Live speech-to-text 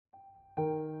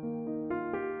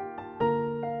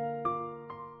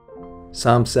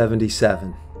Psalm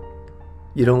 77.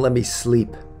 You don't let me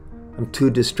sleep. I'm too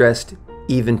distressed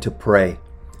even to pray.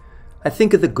 I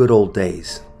think of the good old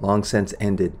days, long since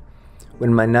ended,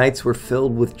 when my nights were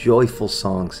filled with joyful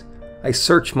songs. I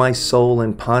search my soul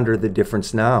and ponder the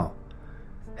difference now.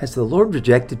 Has the Lord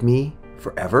rejected me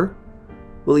forever?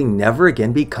 Will He never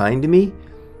again be kind to me?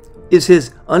 Is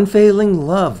His unfailing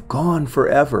love gone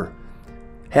forever?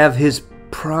 Have His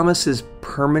promises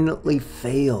permanently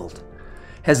failed?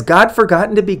 Has God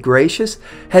forgotten to be gracious?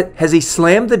 Has He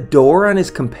slammed the door on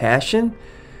His compassion?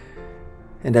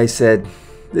 And I said,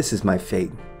 this is my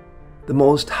fate. The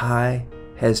Most High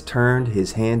has turned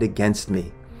His hand against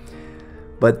me.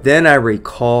 But then I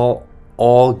recall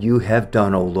all You have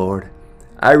done, O Lord.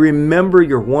 I remember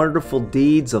Your wonderful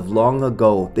deeds of long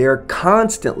ago. They are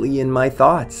constantly in my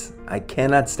thoughts. I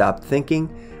cannot stop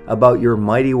thinking about Your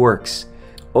mighty works.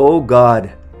 O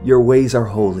God, Your ways are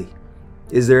holy.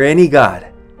 Is there any God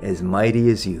as mighty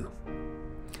as You?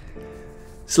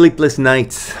 Sleepless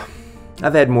nights.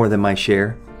 I've had more than my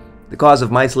share. The cause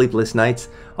of my sleepless nights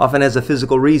often has a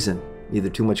physical reason, either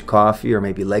too much coffee or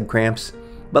maybe leg cramps.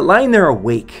 But lying there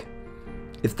awake,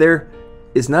 if there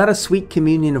is not a sweet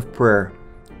communion of prayer,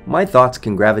 my thoughts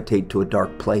can gravitate to a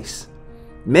dark place.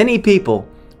 Many people,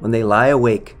 when they lie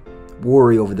awake,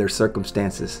 worry over their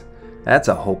circumstances. That's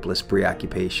a hopeless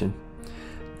preoccupation.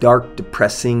 Dark,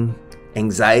 depressing,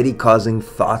 anxiety-causing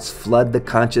thoughts flood the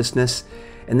consciousness,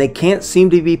 and they can't seem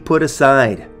to be put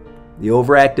aside. The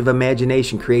overactive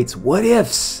imagination creates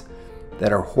what-ifs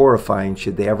that are horrifying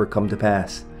should they ever come to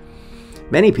pass.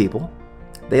 Many people,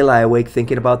 they lie awake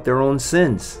thinking about their own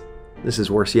sins. This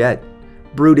is worse yet,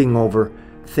 brooding over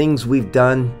things we've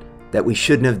done that we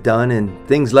shouldn't have done and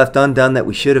things left undone that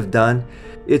we should have done.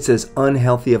 It's as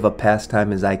unhealthy of a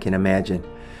pastime as I can imagine.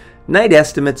 Night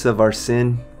estimates of our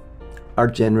sin are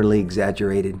generally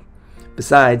exaggerated.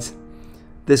 Besides,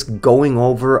 this going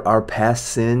over our past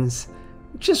sins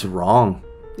is just wrong.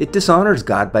 It dishonors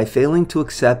God by failing to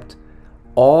accept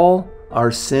all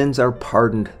our sins are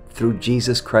pardoned through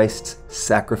Jesus Christ's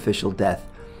sacrificial death.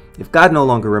 If God no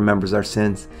longer remembers our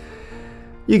sins,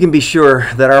 you can be sure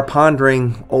that our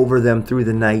pondering over them through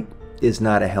the night is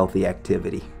not a healthy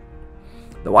activity.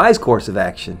 The wise course of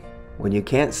action, when you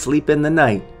can't sleep in the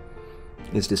night,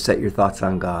 is to set your thoughts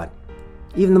on God.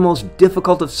 Even the most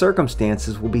difficult of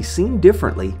circumstances will be seen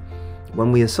differently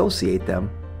when we associate them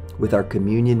with our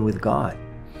communion with God.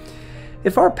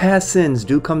 If our past sins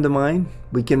do come to mind,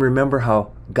 we can remember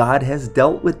how God has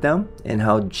dealt with them and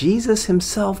how Jesus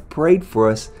Himself prayed for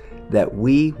us that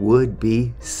we would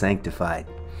be sanctified.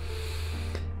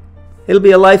 It'll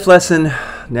be a life lesson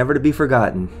never to be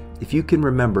forgotten if you can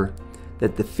remember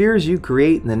that the fears you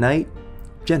create in the night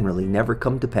generally never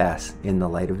come to pass in the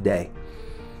light of day.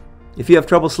 If you have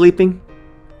trouble sleeping,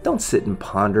 don't sit and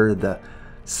ponder the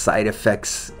side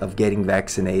effects of getting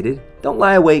vaccinated. Don't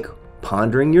lie awake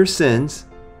pondering your sins.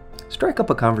 Strike up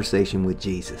a conversation with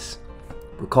Jesus.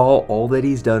 Recall all that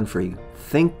He's done for you.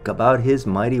 Think about His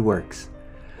mighty works.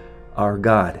 Our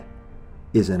God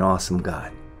is an awesome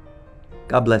God.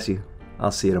 God bless you.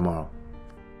 I'll see you tomorrow.